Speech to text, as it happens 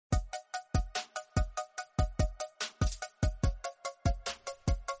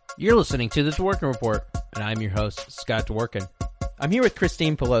You're listening to The Dworkin Report, and I'm your host, Scott Dworkin. I'm here with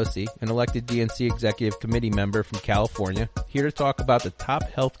Christine Pelosi, an elected DNC Executive Committee member from California, here to talk about the top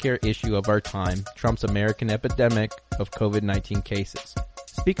healthcare issue of our time, Trump's American epidemic of COVID-19 cases.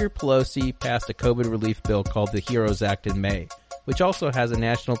 Speaker Pelosi passed a COVID relief bill called the HEROES Act in May, which also has a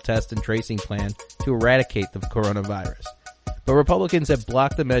national test and tracing plan to eradicate the coronavirus. But Republicans have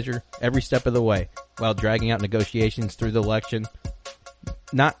blocked the measure every step of the way, while dragging out negotiations through the election,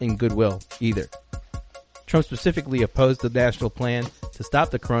 not in goodwill either. Trump specifically opposed the national plan to stop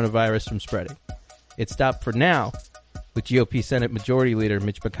the coronavirus from spreading. It stopped for now, with GOP Senate Majority Leader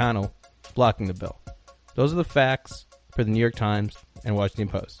Mitch McConnell blocking the bill. Those are the facts for the New York Times and Washington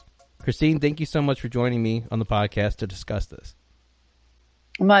Post. Christine, thank you so much for joining me on the podcast to discuss this.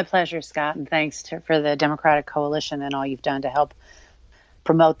 My pleasure, Scott, and thanks for the Democratic Coalition and all you've done to help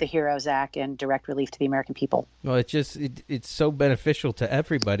promote the HEROES Act and direct relief to the American people. Well, it's so beneficial to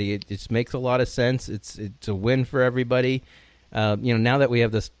everybody. It just makes a lot of sense. It's a win for everybody. Now that we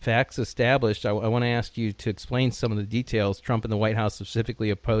have the facts established, I want to ask you to explain some of the details. Trump and the White House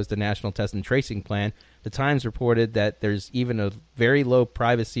specifically opposed the national test and tracing plan. The Times reported that there's even a very low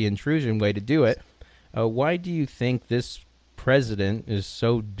privacy intrusion way to do it. Why do you think this president is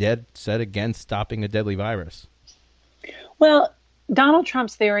so dead set against stopping a deadly virus? Well, Donald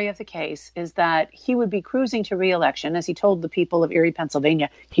Trump's theory of the case is that he would be cruising to re-election, as he told the people of Erie, Pennsylvania.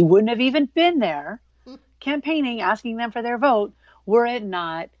 He wouldn't have even been there campaigning, asking them for their vote, were it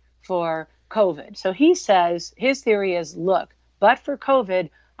not for COVID. So he says his theory is, look, but for COVID,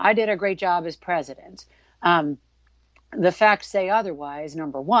 I did a great job as president. The facts say otherwise,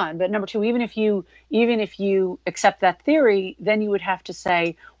 number one. But number two, even if you accept that theory, then you would have to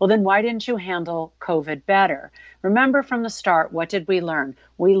say, well, then why didn't you handle COVID better? Remember from the start, what did we learn?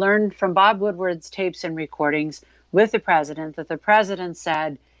 We learned from Bob Woodward's tapes and recordings with the president that the president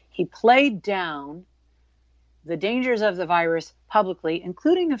said he played down the dangers of the virus publicly,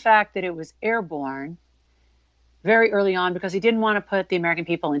 including the fact that it was airborne, very early on, because he didn't want to put the American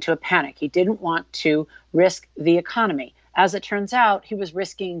people into a panic. He didn't want to risk the economy. As it turns out, he was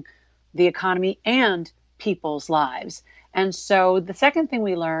risking the economy and people's lives. And so the second thing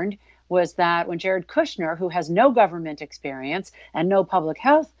we learned was that when Jared Kushner, who has no government experience and no public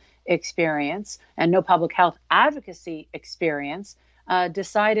health experience and no public health advocacy experience,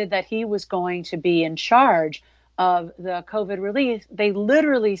 decided that he was going to be in charge of the COVID relief, they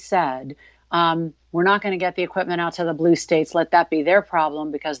literally said, we're not going to get the equipment out to the blue states. Let that be their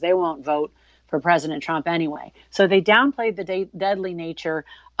problem because they won't vote for President Trump anyway. So they downplayed the deadly nature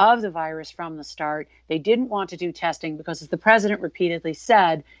of the virus from the start. They didn't want to do testing because, as the president repeatedly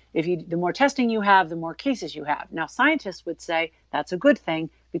said, the more testing you have, the more cases you have. Now, scientists would say that's a good thing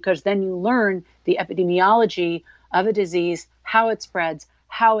because then you learn the epidemiology of a disease, how it spreads,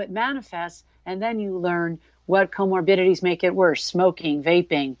 how it manifests, and then you learn what comorbidities make it worse: smoking,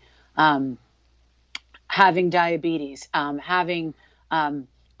 vaping, having diabetes, having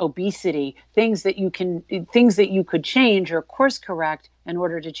obesity, things that you could change or course correct in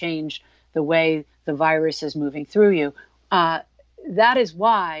order to change the way the virus is moving through you. That is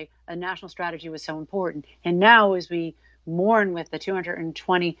why a national strategy was so important. And now, as we mourn with the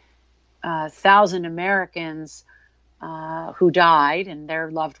 220,000 Americans who died and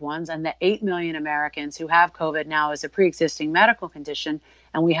their loved ones, and the 8 million Americans who have COVID now as a pre-existing medical condition,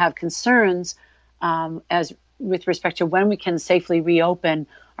 and we have concerns as with respect to when we can safely reopen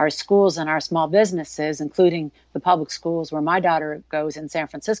our schools and our small businesses, including the public schools where my daughter goes in San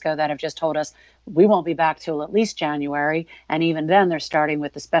Francisco, that have just told us we won't be back till at least January. And even then, they're starting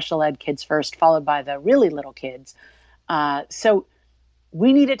with the special ed kids first, followed by the really little kids. So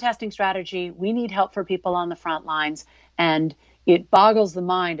we need a testing strategy. We need help for people on the front lines. And it boggles the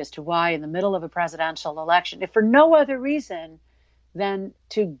mind as to why, in the middle of a presidential election, if for no other reason than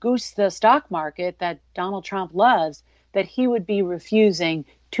to goose the stock market that Donald Trump loves, that he would be refusing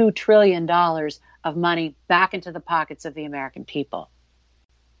 $2 trillion of money back into the pockets of the American people.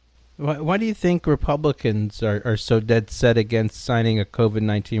 Why do you think Republicans are so dead set against signing a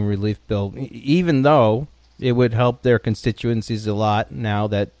COVID-19 relief bill, even though it would help their constituencies a lot now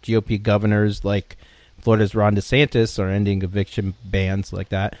that GOP governors like Florida's Ron DeSantis are ending eviction bans like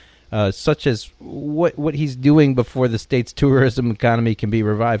that, such as what he's doing before the state's tourism economy can be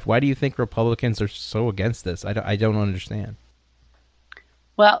revived? Why do you think Republicans are so against this? I don't understand.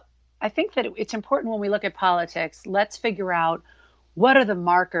 Well, I think that it's important when we look at politics, let's figure out what are the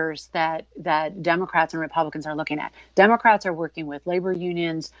markers that Democrats and Republicans are looking at. Democrats are working with labor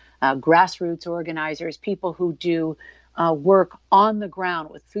unions, grassroots organizers, people who do work on the ground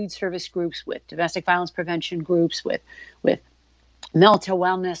with food service groups, with domestic violence prevention groups, with mental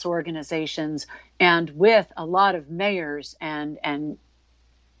wellness organizations, and with a lot of mayors and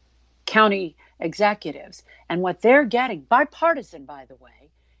county executives. And what they're getting, bipartisan, by the way,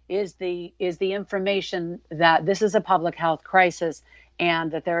 is the information that this is a public health crisis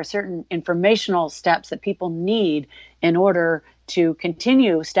and that there are certain informational steps that people need in order to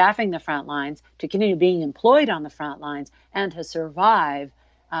continue staffing the front lines, to continue being employed on the front lines, and to survive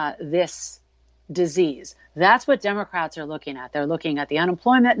this disease. That's what Democrats are looking at. They're looking at the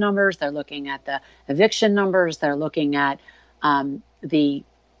unemployment numbers. They're looking at the eviction numbers. They're looking at the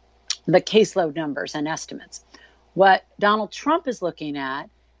caseload numbers and estimates. What Donald Trump is looking at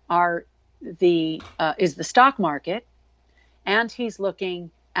is the stock market, and he's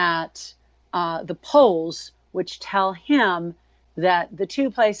looking at the polls, which tell him that the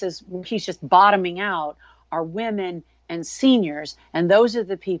two places he's just bottoming out are women and seniors. And those are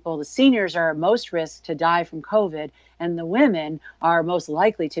the people, the seniors are at most risk to die from COVID, and the women are most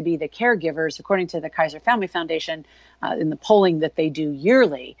likely to be the caregivers, according to the Kaiser Family Foundation, in the polling that they do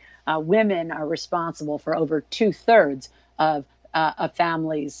yearly. Women are responsible for over 2/3 of a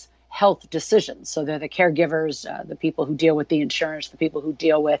family's health decisions. So they're the caregivers, the people who deal with the insurance, the people who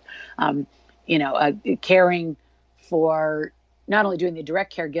deal with, caring for not only doing the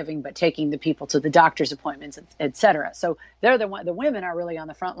direct caregiving, but taking the people to the doctor's appointments, et cetera. So they're the women are really on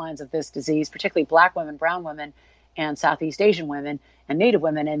the front lines of this disease, particularly Black women, brown women, and Southeast Asian women and Native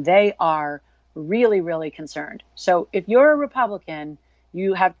women. And they are really, really concerned. So if you're a Republican,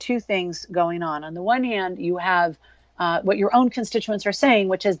 you have two things going on. On the one hand, you have what your own constituents are saying,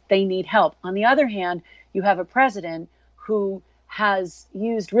 which is they need help. On the other hand, you have a president who has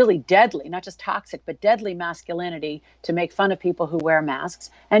used really deadly, not just toxic, but deadly masculinity to make fun of people who wear masks.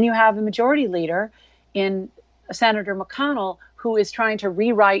 And you have a majority leader in Senator McConnell who is trying to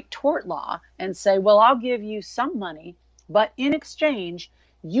rewrite tort law and say, well, I'll give you some money, but in exchange,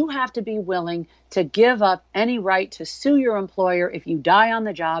 you have to be willing to give up any right to sue your employer if you die on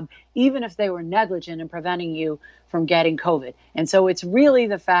the job, even if they were negligent in preventing you from getting COVID. And so it's really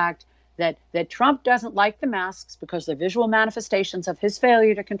the fact that Trump doesn't like the masks because they're visual manifestations of his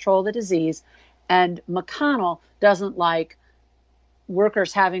failure to control the disease, and McConnell doesn't like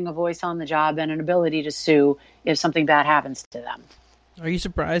workers having a voice on the job and an ability to sue if something bad happens to them. Are you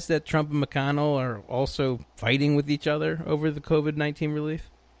surprised that Trump and McConnell are also fighting with each other over the COVID-19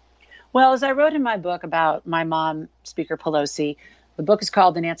 relief? Well, as I wrote in my book about my mom, Speaker Pelosi, the book is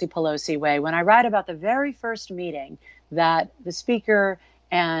called The Nancy Pelosi Way. When I write about the very first meeting that the Speaker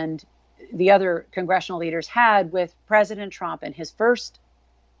and the other congressional leaders had with President Trump in his first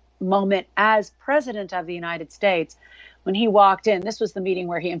moment as President of the United States, when he walked in, this was the meeting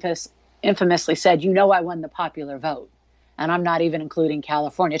where he infamously said, I won the popular vote. And I'm not even including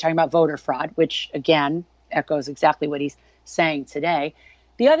California, talking about voter fraud, which, again, echoes exactly what he's saying today.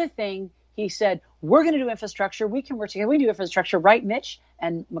 The other thing, he said, we're going to do infrastructure. We can work together. We can do infrastructure, right, Mitch?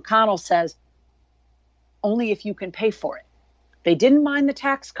 And McConnell says, only if you can pay for it. They didn't mind the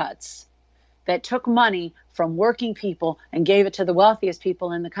tax cuts that took money from working people and gave it to the wealthiest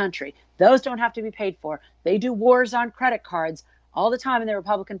people in the country. Those don't have to be paid for. They do wars on credit cards all the time in the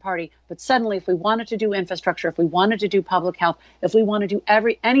Republican Party. But suddenly, if we wanted to do infrastructure, if we wanted to do public health, if we want to do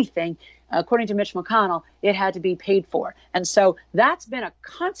anything, according to Mitch McConnell, it had to be paid for. And so that's been a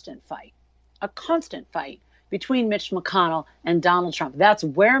constant fight between Mitch McConnell and Donald Trump. That's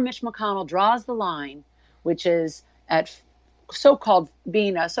where Mitch McConnell draws the line, which is at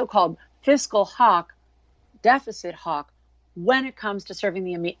being a so-called fiscal hawk, deficit hawk, when it comes to serving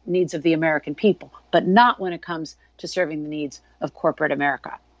the needs of the American people, but not when it comes to serving the needs of corporate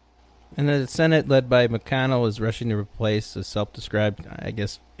America. And the Senate, led by McConnell, is rushing to replace a self-described,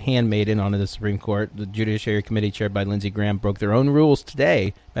 handmaiden onto the Supreme Court. The Judiciary Committee, chaired by Lindsey Graham, broke their own rules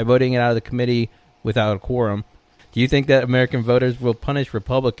today by voting it out of the committee without a quorum. Do you think that American voters will punish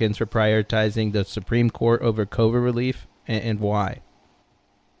Republicans for prioritizing the Supreme Court over COVID relief, and why?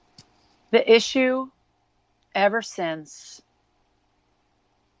 The issue ever since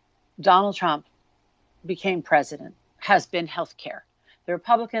Donald Trump became president has been health care. The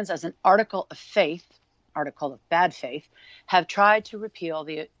Republicans, as an article of bad faith, have tried to repeal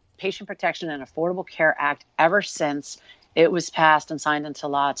the Patient Protection and Affordable Care Act ever since it was passed and signed into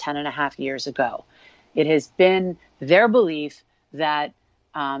law 10 and a half years ago. It has been their belief that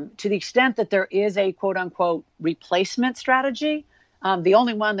to the extent that there is a quote unquote replacement strategy, the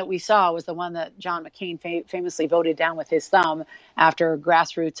only one that we saw was the one that John McCain famously voted down with his thumb after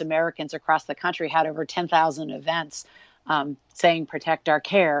grassroots Americans across the country had over 10,000 events saying protect our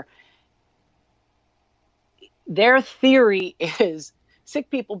care. Their theory is sick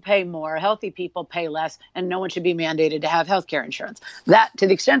people pay more, healthy people pay less, and no one should be mandated to have health care insurance. That, to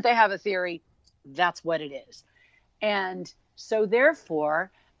the extent they have a theory, that's what it is. And so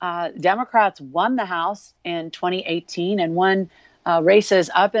therefore, Democrats won the House in 2018 and won races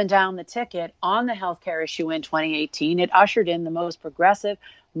up and down the ticket on the health care issue in 2018. It ushered in the most progressive,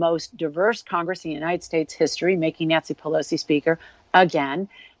 most diverse Congress in the United States history, making Nancy Pelosi Speaker again.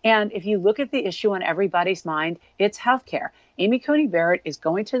 And if you look at the issue on everybody's mind, it's health care. Amy Coney Barrett is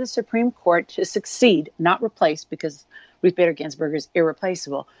going to the Supreme Court to succeed, not replace, because Ruth Bader Ginsburg is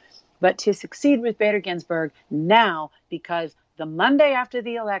irreplaceable, but to succeed Ruth Bader Ginsburg now, because the Monday after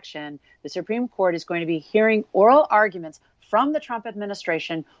the election, the Supreme Court is going to be hearing oral arguments from the Trump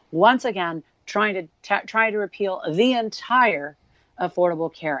administration, once again trying to repeal the entire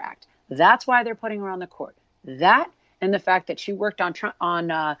Affordable Care Act. That's why they're putting her on the court. That and the fact that she worked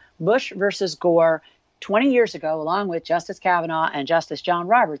on Bush versus Gore 20 years ago, along with Justice Kavanaugh and Justice John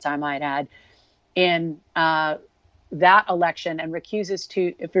Roberts, I might add, in that election, and refuses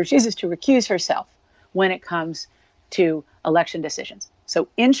to recuse herself when it comes to election decisions. So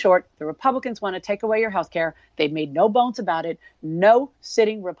in short, the Republicans want to take away your health care. They've made no bones about it. No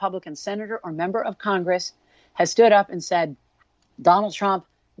sitting Republican senator or member of Congress has stood up and said, Donald Trump,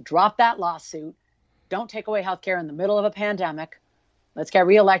 drop that lawsuit. Don't take away health care in the middle of a pandemic. Let's get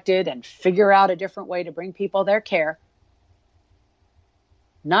reelected and figure out a different way to bring people their care.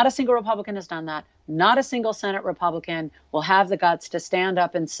 Not a single Republican has done that. Not a single Senate Republican will have the guts to stand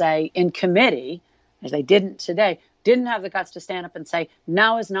up and say in committee, as they didn't today, didn't have the guts to stand up and say,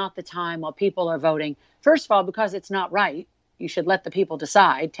 now is not the time while people are voting. First of all, because it's not right. You should let the people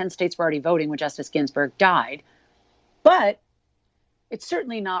decide. 10 states were already voting when Justice Ginsburg died. But it's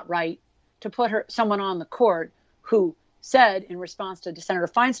certainly not right to put someone on the court who said in response to Senator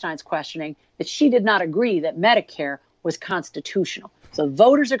Feinstein's questioning that she did not agree that Medicare was constitutional. So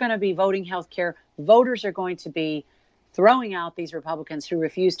voters are going to be voting health care. Voters are going to be throwing out these Republicans who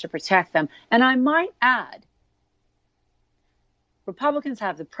refuse to protect them. And I might add, Republicans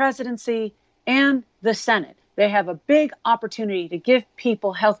have the presidency and the Senate. They have a big opportunity to give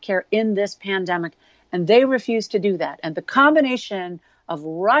people health care in this pandemic, and they refuse to do that. And the combination of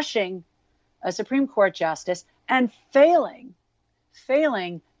rushing a Supreme Court justice and failing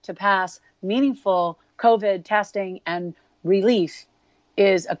to pass meaningful COVID testing and relief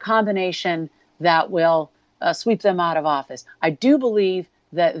is a combination that will sweep them out of office. I do believe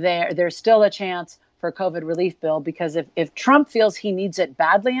that there's still a chance for a COVID relief bill, because if Trump feels he needs it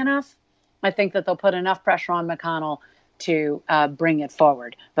badly enough, I think that they'll put enough pressure on McConnell to bring it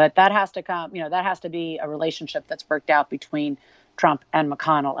forward. But that has to come, that has to be a relationship that's worked out between Trump and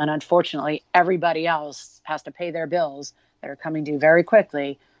McConnell. And unfortunately, everybody else has to pay their bills that are coming due very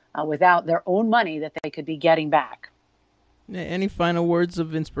quickly without their own money that they could be getting back. Any final words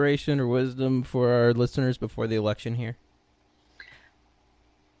of inspiration or wisdom for our listeners before the election here?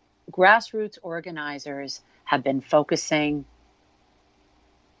 Grassroots organizers have been focusing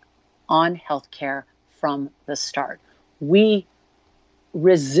on healthcare from the start. We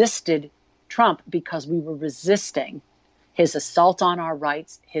resisted Trump because we were resisting his assault on our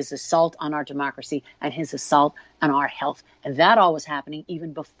rights, his assault on our democracy, and his assault on our health. And that all was happening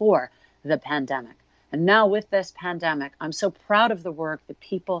even before the pandemic. And now with this pandemic, I'm so proud of the work that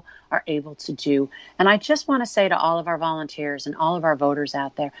people are able to do. And I just want to say to all of our volunteers and all of our voters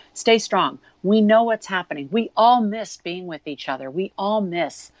out there, stay strong. We know what's happening. We all miss being with each other. We all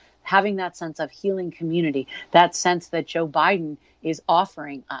miss having that sense of healing community, that sense that Joe Biden is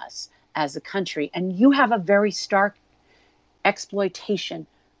offering us as a country. And you have a very stark exploitation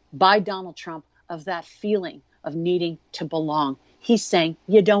by Donald Trump of that feeling of needing to belong. He's saying,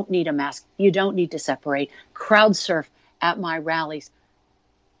 you don't need a mask. You don't need to separate. Crowd surf at my rallies.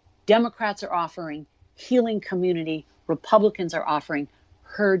 Democrats are offering healing community. Republicans are offering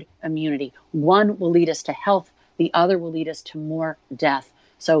herd immunity. One will lead us to health. The other will lead us to more death.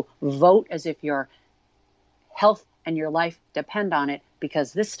 So vote as if your health and your life depend on it,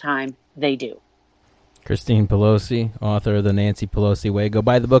 because this time they do. Christine Pelosi, author of The Nancy Pelosi Way. Go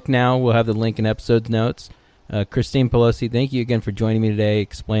buy the book now. We'll have the link in episode notes. Christine Pelosi, thank you again for joining me today,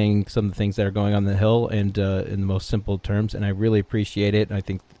 explaining some of the things that are going on the Hill and in the most simple terms. And I really appreciate it. I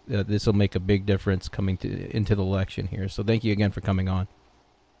think this will make a big difference coming into the election here. So thank you again for coming on.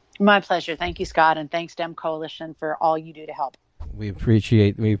 My pleasure. Thank you, Scott. And thanks, Dem Coalition, for all you do to help. We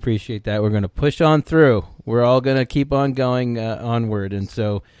appreciate that. We're going to push on through. We're all going to keep on going onward. And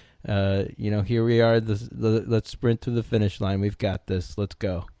so, here we are. Let's sprint to the finish line. We've got this. Let's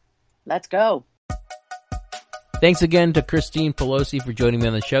go. Let's go. Thanks again to Christine Pelosi for joining me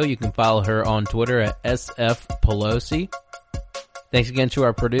on the show. You can follow her on Twitter at SFPelosi. Thanks again to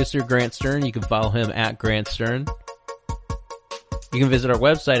our producer, Grant Stern. You can follow him at Grant Stern. You can visit our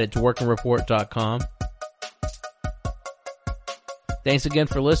website at dworkinreport.com. Thanks again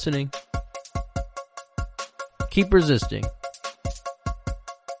for listening. Keep resisting.